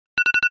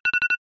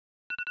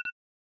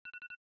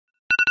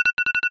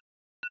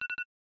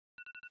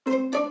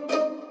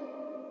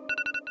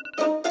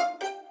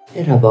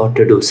We're about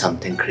to do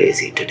something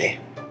crazy today.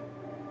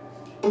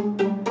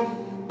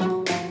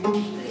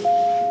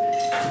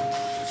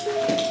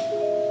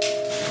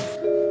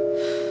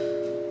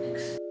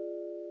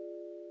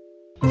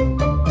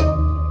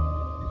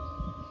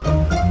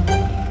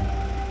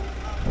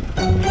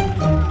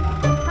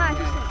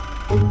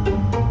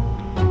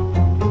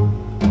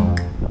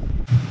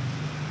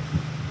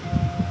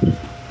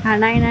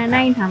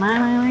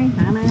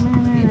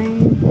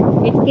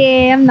 It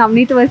came.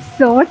 Navneeth was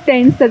so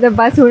tense that the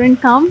bus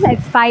wouldn't come.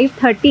 It's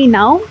 5:30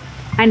 now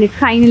and it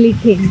finally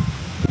came.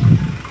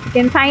 You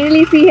can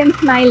finally see him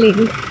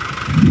smiling.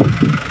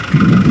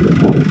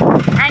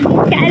 And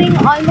he's carrying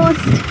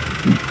almost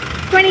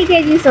 20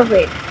 kgs of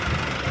weight.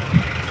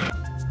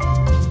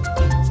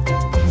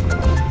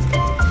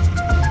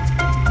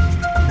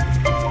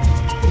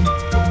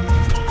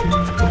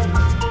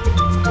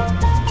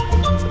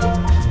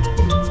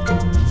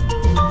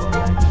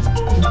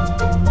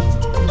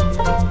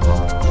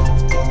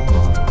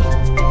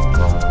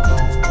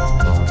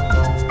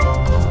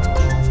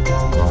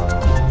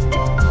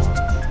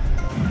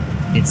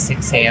 It's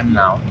 6 a.m.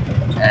 now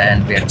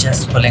and we're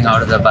just pulling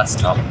out of the bus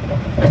stop,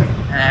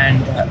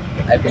 and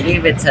I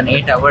believe it's an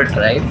 8-hour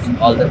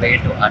drive all the way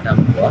to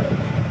Timor,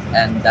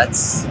 and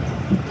that's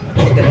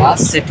the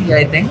last city,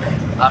 I think,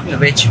 after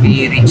which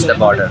we reach the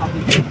border.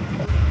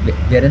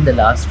 We're in the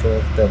last row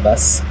of the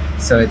bus,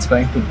 so it's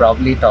going to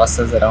probably toss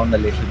us around a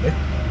little bit,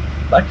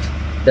 but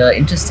the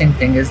interesting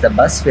thing is the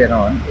bus we're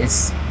on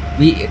is,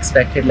 we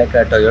expected like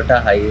a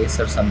Toyota Hiace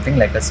or something,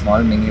 like a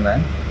small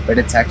minivan, but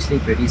it's actually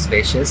pretty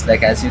spacious.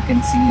 Like, as you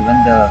can see,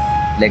 even the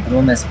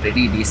legroom is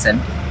pretty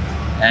decent,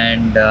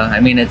 and I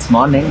mean, it's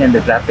morning and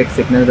the traffic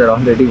signals are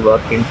already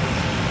working.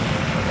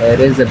 There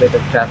is a bit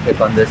of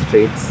traffic on the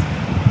streets.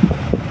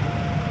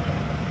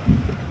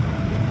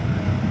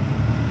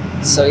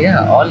 So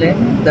yeah, all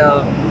in, the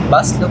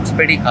bus looks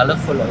pretty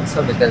colorful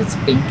also because it's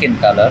pink in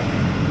color,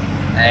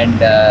 and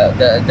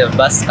the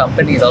bus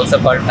company is also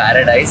called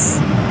Paradise,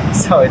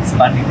 so it's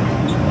funny.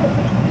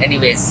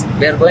 Anyways,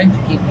 we are going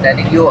to keep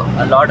telling you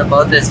a lot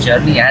about this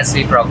journey as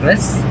we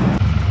progress.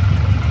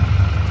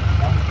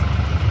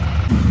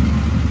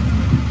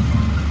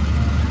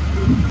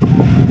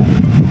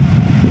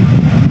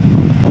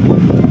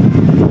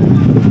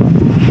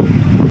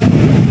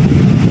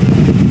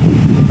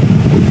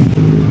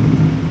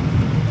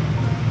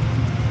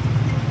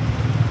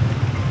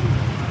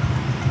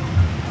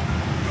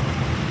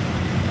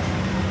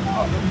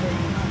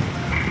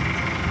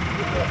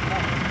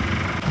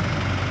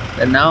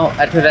 We're now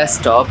at a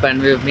rest stop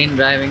and we've been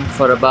driving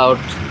for about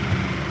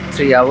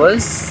 3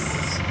 hours,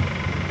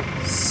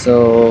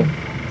 so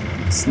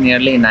it's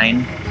nearly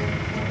 9,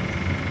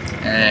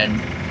 and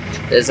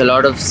there's a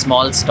lot of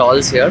small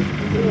stalls here.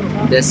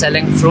 They're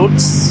selling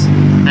fruits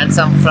and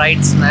some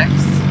fried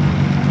snacks.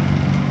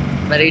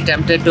 Very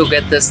tempted to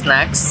get the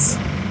snacks.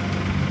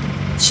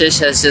 Shish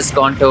has just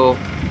gone to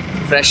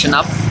freshen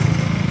up.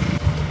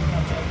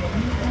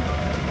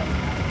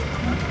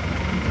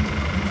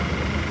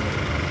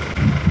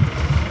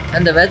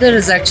 And the weather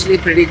is actually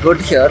pretty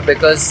good here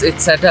because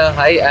it's at a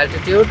high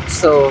altitude,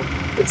 so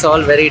it's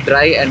all very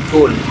dry and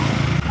cool.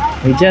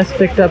 We just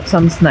picked up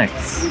some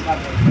snacks.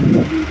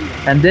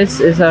 And this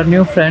is our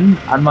new friend,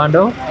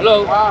 Armando.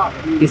 Hello.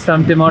 He's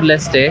from Timor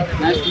Leste,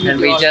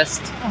 and we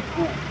just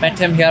met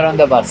him here on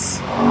the bus.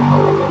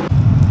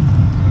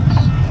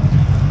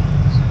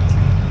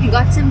 We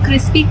got some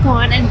crispy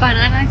corn and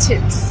banana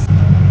chips.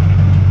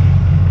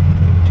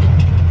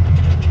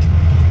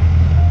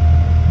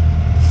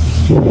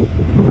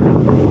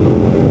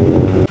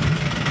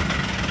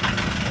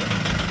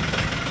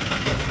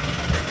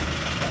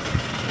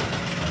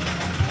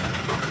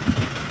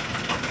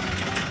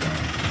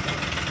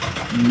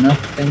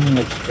 Nothing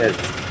much good.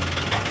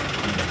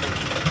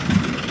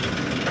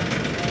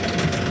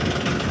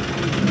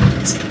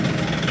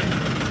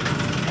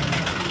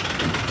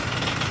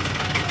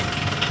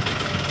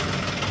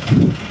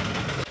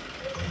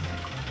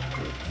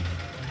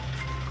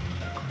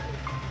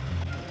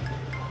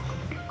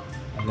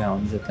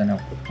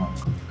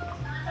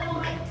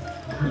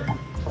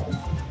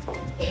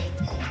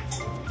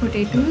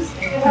 Potatoes,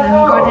 and then we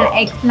got an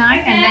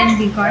eggplant, and then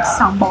we got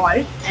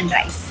sambal and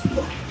rice.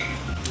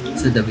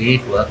 So the way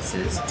it works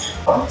is,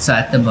 so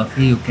at the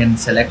buffet you can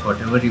select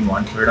whatever you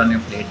want, put it on your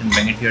plate and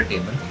bring it to your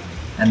table,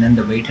 and then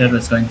the waiter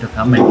is going to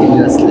come and give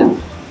you a slip,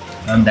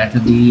 and that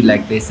will be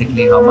like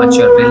basically how much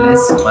your bill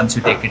is. Once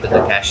you take it to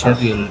the cashier,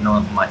 you'll know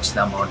how much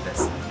the amount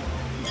is.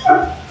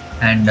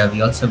 And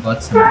we also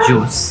got some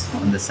juice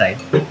on the side,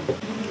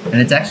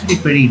 and it's actually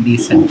pretty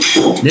decent.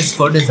 This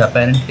food is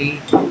apparently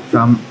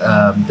from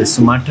the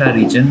Sumatra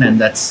region, and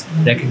that's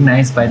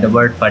recognized by the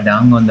word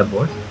Padang on the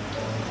board.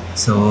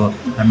 So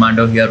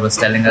Armando here was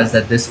telling us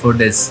that this food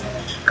is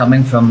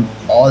coming from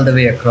all the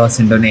way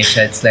across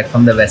Indonesia. It's like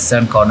from the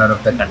western corner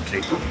of the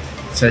country.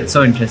 So it's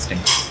so interesting.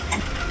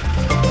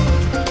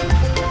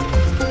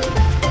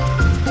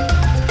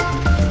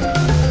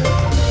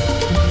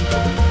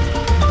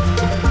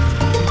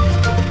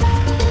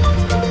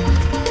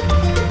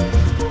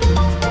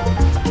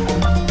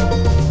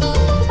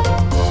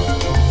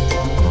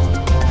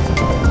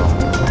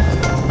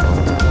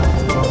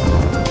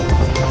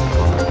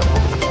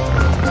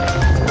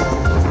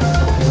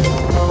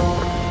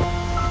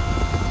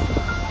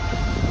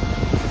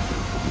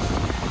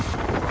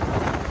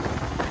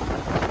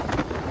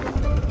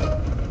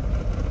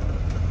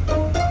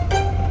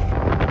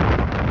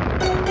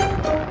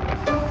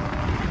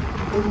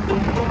 We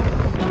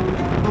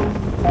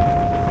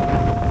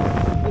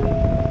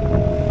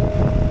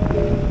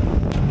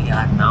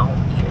are now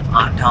in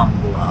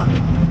Atambua,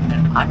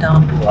 and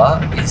Atambua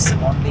is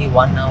only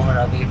 1 hour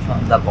away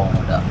from the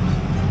border.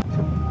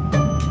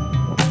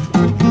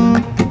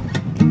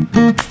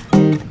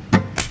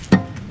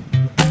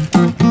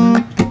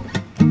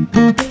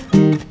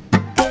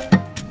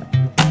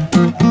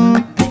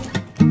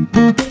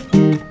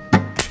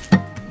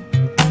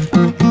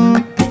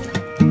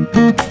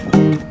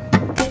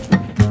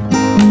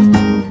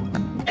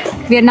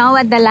 We are now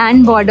at the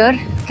land border.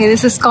 Okay,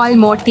 this is called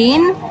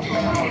Motin.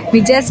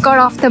 We just got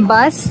off the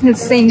bus.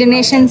 It's the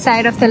Indonesian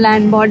side of the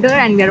land border,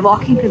 and we are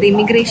walking to the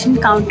immigration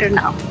counter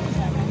now.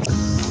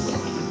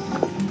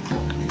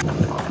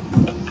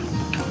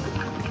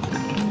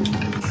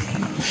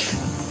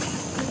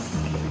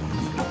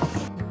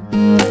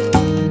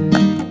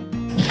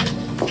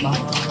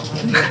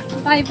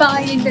 Bye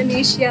bye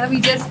Indonesia. We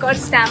just got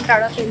stamped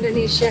out of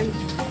Indonesian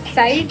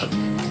side.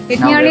 It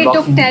nearly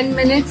took 10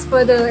 minutes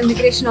for the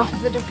immigration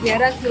officer to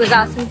clear us. He was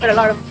asking for a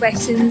lot of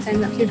questions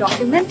and a few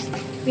documents.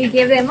 We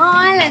gave them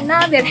all, and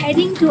now we're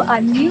heading to a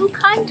new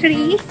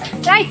country.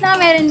 Right now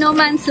we're in no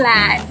man's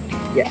land.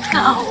 Yeah.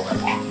 Oh.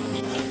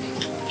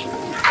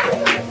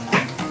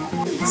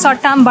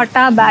 Sotam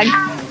Bata bag.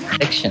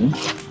 Section.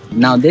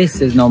 Now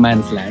this is no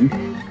man's land,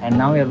 and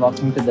now we are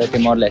walking to the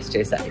Timor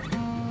Leste side.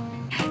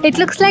 It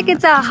looks like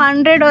it's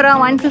 100 or a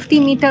 150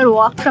 meter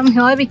walk from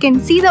here. We can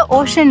see the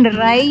ocean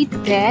right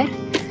there.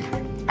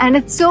 And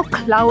it's so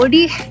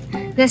cloudy.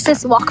 Let's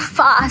just walk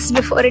fast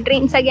before it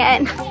rains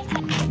again.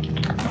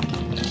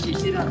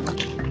 Shishira.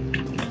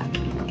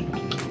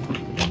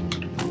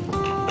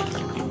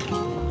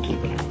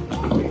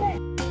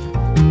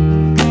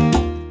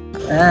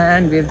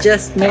 And we've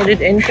just made it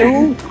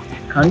into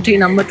country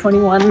number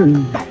 21,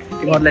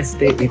 Timor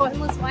Leste.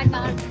 Almost 1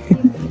 hour.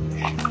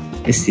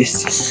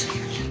 Yes.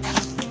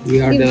 We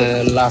are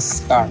the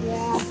last car.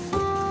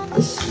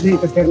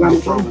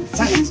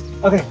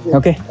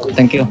 Okay,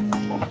 thank you.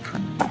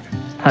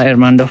 Hi,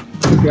 Armando.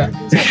 Yeah.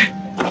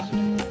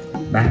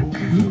 Back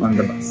on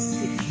the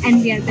bus.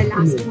 And we are the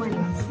last one.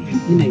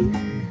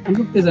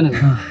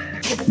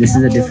 This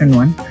is a different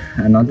one,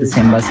 not the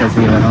same bus as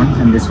we were on,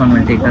 and this one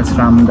will take us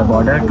from the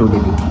border to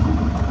Dili.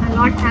 A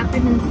lot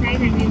happened inside,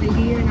 and we will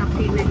give you an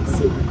update very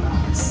soon.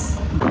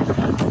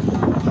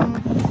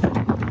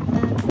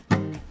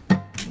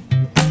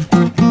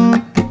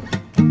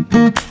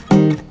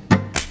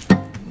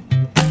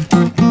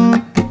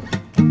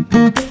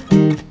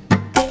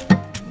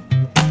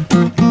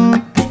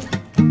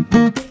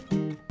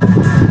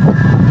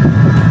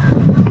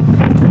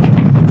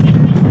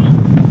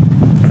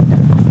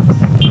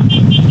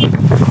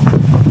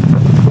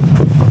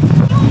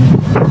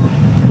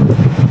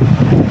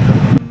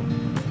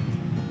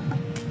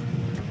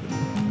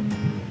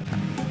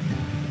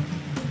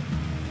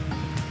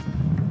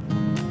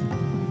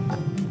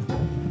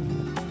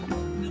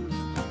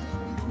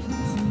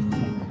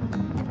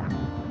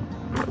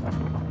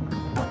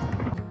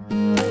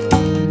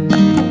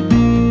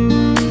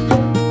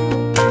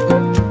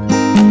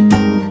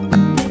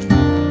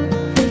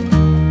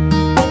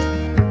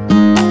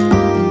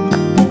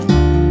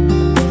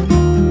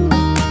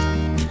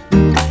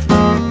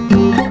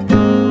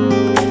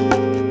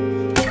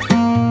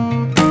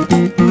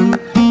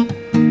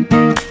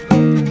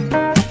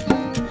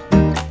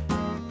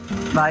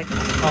 Bye.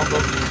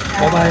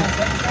 Bye-bye.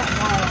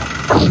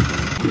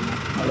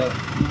 Hello.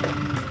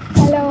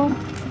 Hello.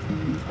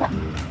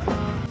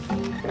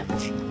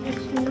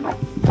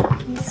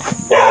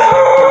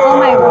 Oh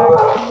my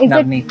god. Is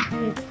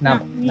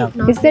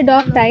Navneeth. Is the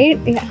dog tied?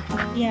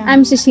 Yeah.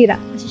 I'm Shishira.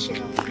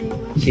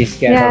 She's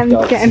scared Yeah, of I'm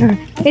dogs. scared.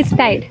 It's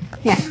tied.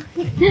 Yeah.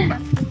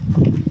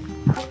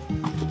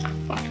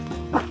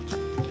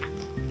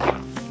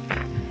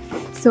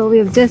 So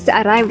we've just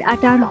arrived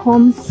at our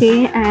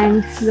homestay,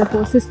 and the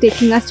host is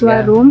taking us to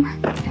our room.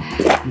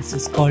 This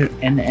is called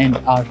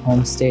N&R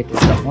Homestay.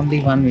 It's the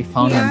only one we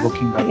found on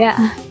Booking.com.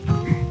 Yeah.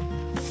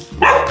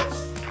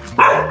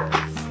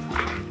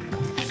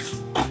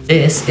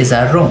 This is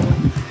our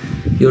room.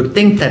 You'd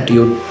think that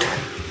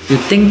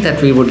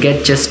we would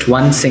get just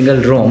one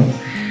single room,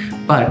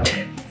 but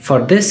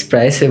for this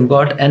price we've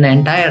got an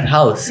entire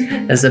house.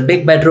 There's a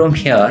big bedroom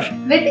here.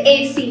 With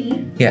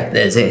AC. Yeah,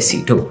 there's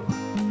AC too.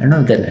 I don't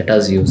know if they let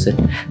us use it.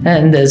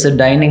 And there's a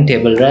dining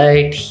table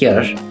right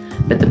here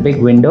with a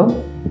big window.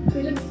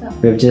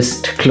 We've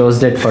just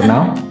closed it for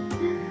now.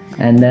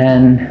 And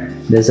then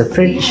there's a We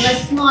fridge. have a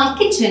small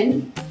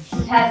kitchen.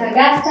 It has a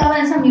gas stove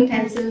and some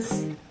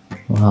utensils.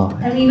 Wow.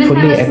 And we even fully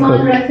have a small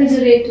equipped.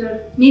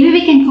 refrigerator. Maybe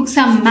we can cook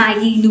some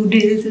Maggi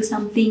noodles or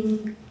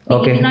something.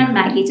 Okay. Maybe not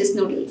Maggi, just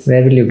noodles.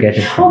 Where will you get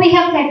it from? Oh, we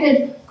have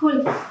kettle.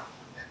 Cool.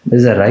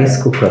 There's a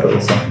rice cooker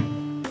also.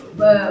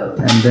 Whoa.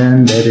 And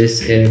then there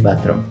is a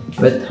bathroom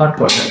with hot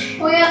water.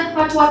 Oh yeah,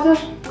 hot water.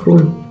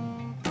 Cool.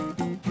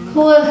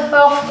 Cool.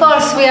 Of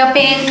course, we are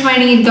paying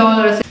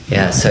 $20.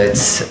 Yeah, so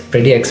it's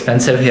pretty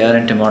expensive here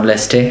in Timor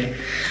Leste.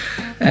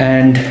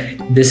 And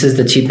this is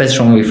the cheapest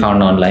room we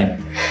found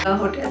online.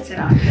 Hotels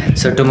around here.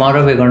 So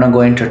tomorrow we're going to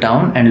go into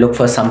town and look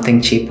for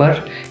something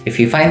cheaper. If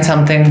we find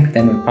something,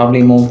 then we'll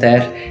probably move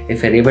there.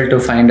 If we're able to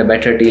find a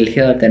better deal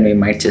here, then we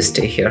might just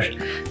stay here.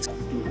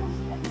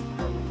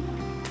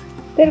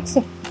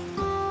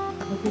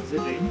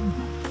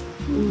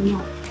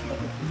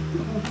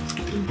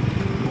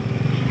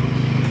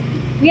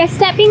 We are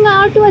stepping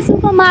out to a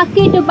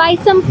supermarket to buy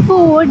some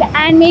food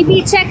and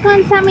maybe check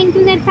on some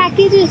internet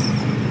packages.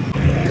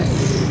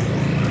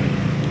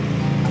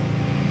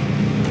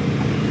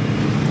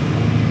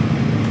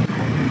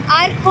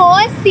 Our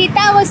host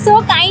Sita was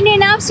so kind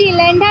enough, she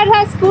lent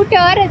her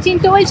scooter. She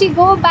told she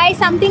go buy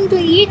something to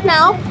eat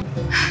now.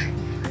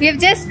 We have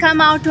just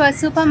come out to a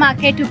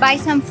supermarket to buy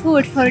some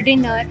food for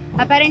dinner.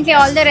 Apparently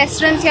all the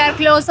restaurants here are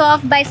close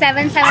off by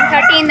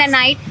 7:30 in the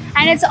night,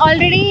 and it's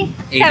already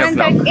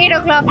 8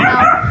 o'clock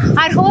now.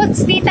 Our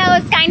host Sita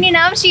was kind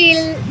enough. She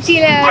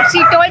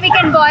told we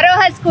can borrow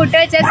her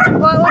scooter just to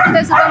go to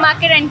the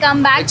supermarket and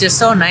come back. Which is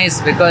so nice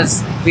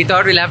because we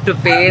thought we'll have to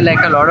pay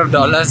like a lot of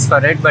dollars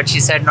for it, but she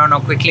said no,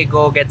 quickly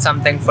go get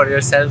something for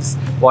yourselves,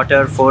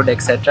 water, food,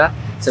 etc.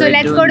 So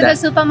let's go to the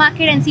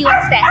supermarket and see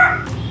what's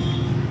there.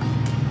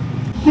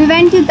 We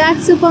went to that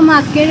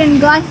supermarket and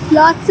got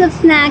lots of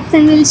snacks,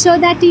 and we'll show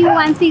that to you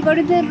once we go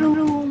to the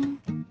room.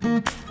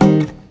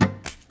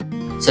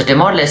 So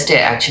Timor Leste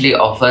actually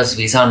offers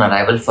visa on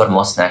arrival for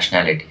most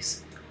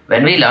nationalities.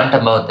 When we learnt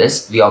about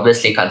this, we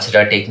obviously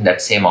considered taking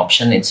that same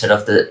option instead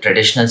of the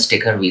traditional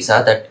sticker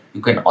visa that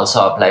you can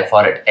also apply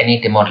for at any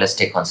Timor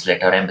Leste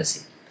consulate or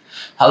embassy.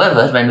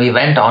 However, when we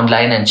went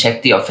online and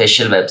checked the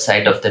official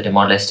website of the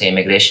Timor Leste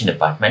Immigration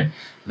Department,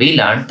 we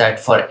learned that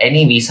for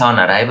any visa on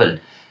arrival,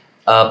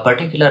 a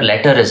particular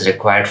letter is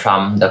required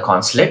from the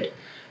consulate,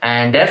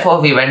 and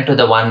therefore we went to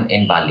the one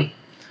in Bali.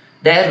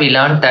 There we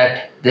learned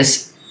that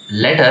this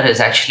letter is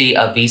actually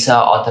a visa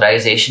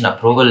authorization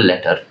approval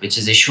letter which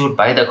is issued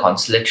by the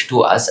consulate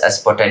to us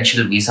as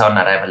potential visa on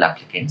arrival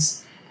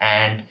applicants,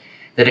 and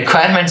the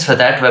requirements for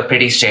that were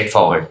pretty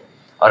straightforward,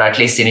 or at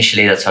least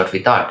initially that's what we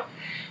thought.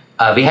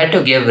 We had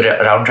to give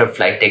round-trip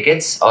flight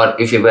tickets, or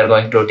if we were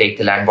going to take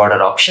the land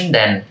border option,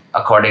 then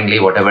accordingly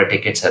whatever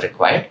tickets are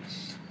required.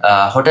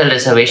 Hotel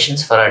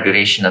reservations for our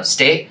duration of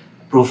stay,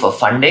 proof of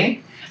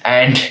funding,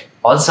 and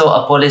also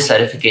a police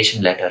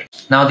verification letter.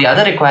 Now the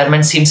other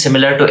requirements seem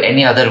similar to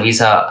any other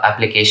visa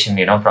application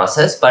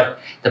process, but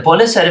the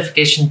police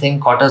verification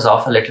thing caught us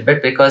off a little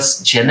bit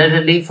because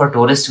generally for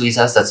tourist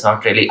visas that's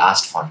not really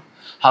asked for.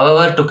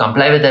 However, to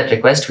comply with that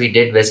request, we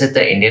did visit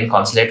the Indian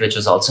consulate, which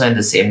was also in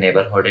the same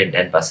neighborhood in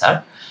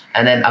Denpasar,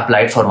 and then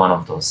applied for one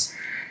of those.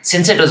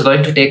 Since it was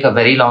going to take a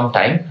very long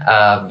time,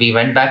 we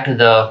went back to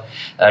the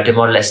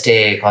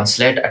Timor-Leste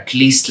consulate at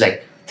least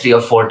like 3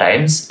 or 4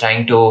 times,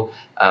 trying to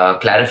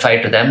clarify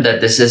to them that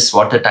this is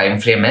what the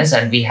time frame is,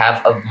 and we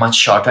have a much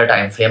shorter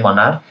time frame on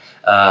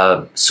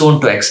our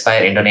soon to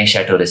expire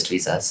Indonesia tourist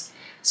visas.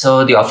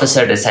 So the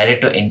officer decided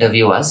to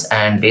interview us,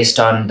 and based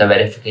on the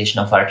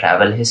verification of our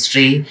travel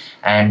history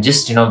and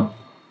just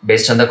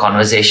based on the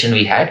conversation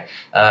we had,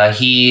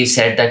 he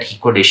said that he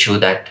could issue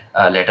that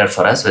letter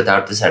for us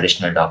without this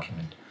additional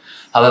document.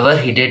 However,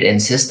 he did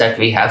insist that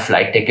we have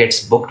flight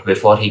tickets booked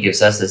before he gives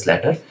us this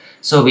letter.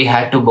 So we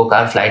had to book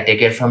our flight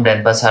ticket from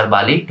Denpasar,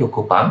 Bali to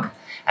Kupang.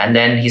 And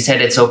then he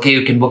said, it's okay,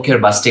 you can book your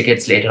bus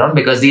tickets later on,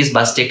 because these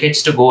bus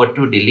tickets to go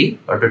to Dili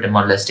or to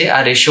Timor Leste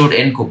are issued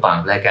in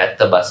Kupang, like at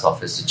the bus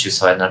office, which you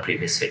saw in our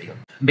previous video.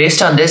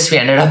 Based on this, we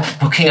ended up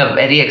booking a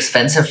very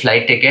expensive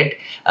flight ticket.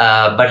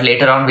 But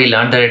later on, we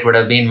learned that it would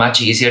have been much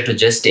easier to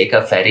just take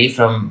a ferry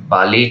from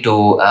Bali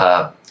to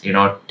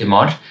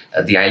Timor,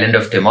 the island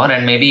of Timor,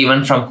 and maybe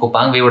even from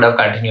Kupang we would have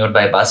continued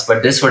by bus,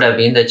 but this would have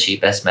been the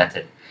cheapest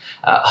method.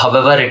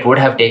 However, it would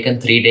have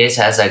taken 3 days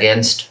as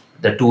against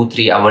the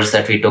 2-3 hours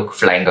that we took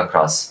flying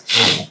across.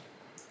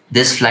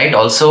 This flight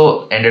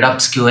also ended up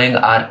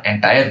skewing our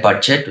entire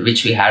budget,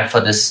 which we had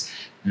for this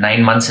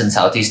 9 months in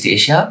Southeast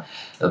Asia,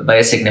 by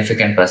a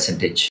significant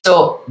percentage.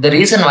 So the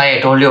reason why I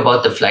told you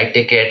about the flight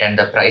ticket and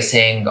the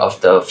pricing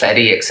of the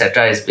ferry,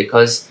 etc., is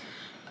because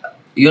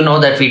you know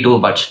that we do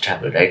budget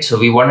travel, right? So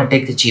we want to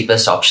take the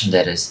cheapest option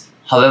there is.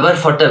 However,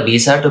 for the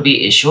visa to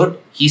be issued,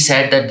 he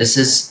said that this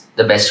is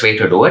the best way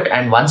to do it.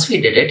 And once we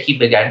did it, he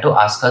began to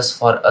ask us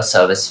for a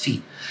service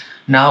fee.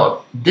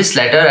 Now, this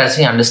letter, as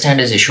we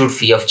understand, is issued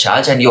free of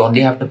charge, and you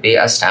only have to pay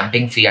a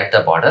stamping fee at the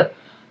border.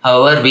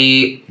 However,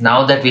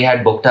 now that we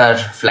had booked our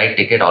flight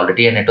ticket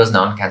already and it was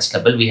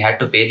non-cancelable, we had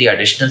to pay the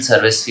additional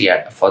service fee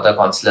for the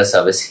consular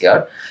service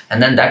here.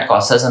 And then that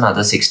cost us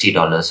another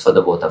 $60 for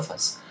the both of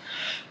us.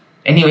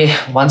 Anyway,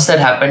 once that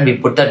happened, we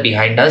put that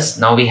behind us.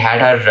 Now we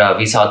had our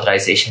visa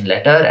authorization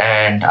letter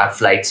and our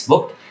flights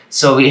booked.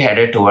 So we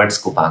headed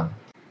towards Kupang.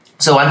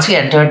 So once we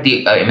entered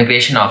the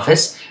immigration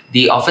office,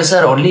 the officer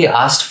only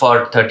asked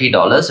for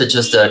 $30, which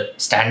was the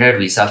standard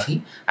visa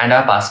fee, and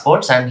our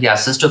passports. And he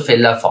asked us to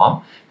fill a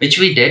form, which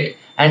we did.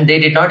 And they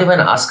did not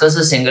even ask us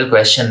a single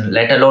question,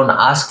 let alone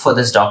ask for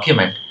this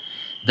document.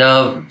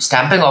 The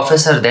stamping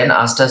officer then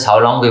asked us how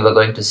long we were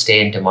going to stay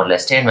in Timor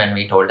Leste. And when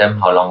we told him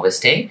how long we're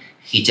staying,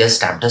 he just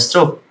stamped us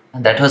through,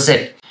 and that was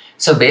it.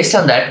 So based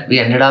on that, we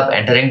ended up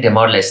entering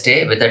Timor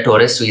Leste with a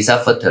tourist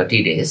visa for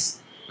 30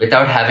 days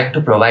without having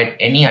to provide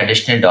any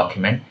additional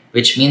document,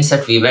 which means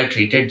that we were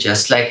treated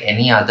just like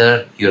any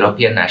other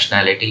European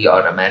nationality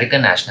or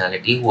American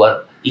nationality who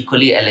are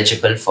equally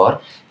eligible for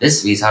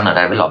this visa on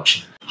arrival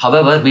option.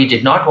 However, we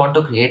did not want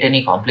to create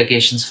any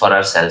complications for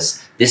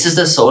ourselves. This is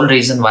the sole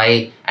reason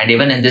why, and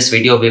even in this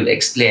video we've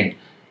explained,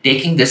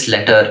 taking this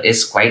letter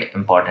is quite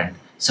important.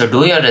 So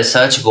do your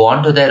research, go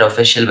on to their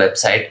official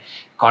website,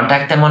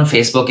 contact them on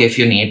Facebook if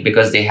you need,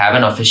 because they have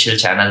an official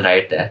channel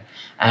right there,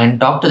 and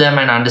talk to them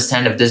and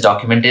understand if this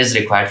document is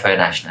required for your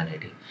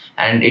nationality.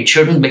 And it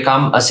shouldn't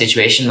become a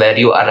situation where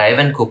you arrive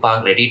in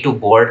Kupang ready to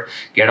board,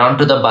 get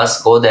onto the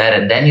bus, go there,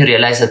 and then you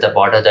realize at the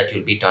border that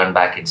you'll be turned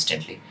back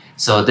instantly.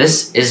 So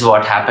this is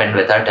what happened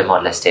with our Timor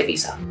Leste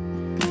visa.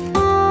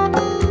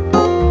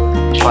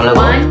 Follow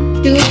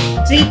 1, 2,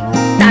 3,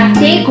 start.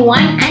 Take 1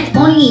 and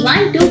only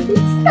 1, 2, 3,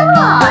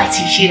 start.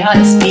 Shishira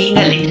is being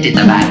a little in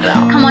the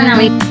background. Come on,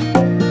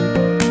 Navneeth.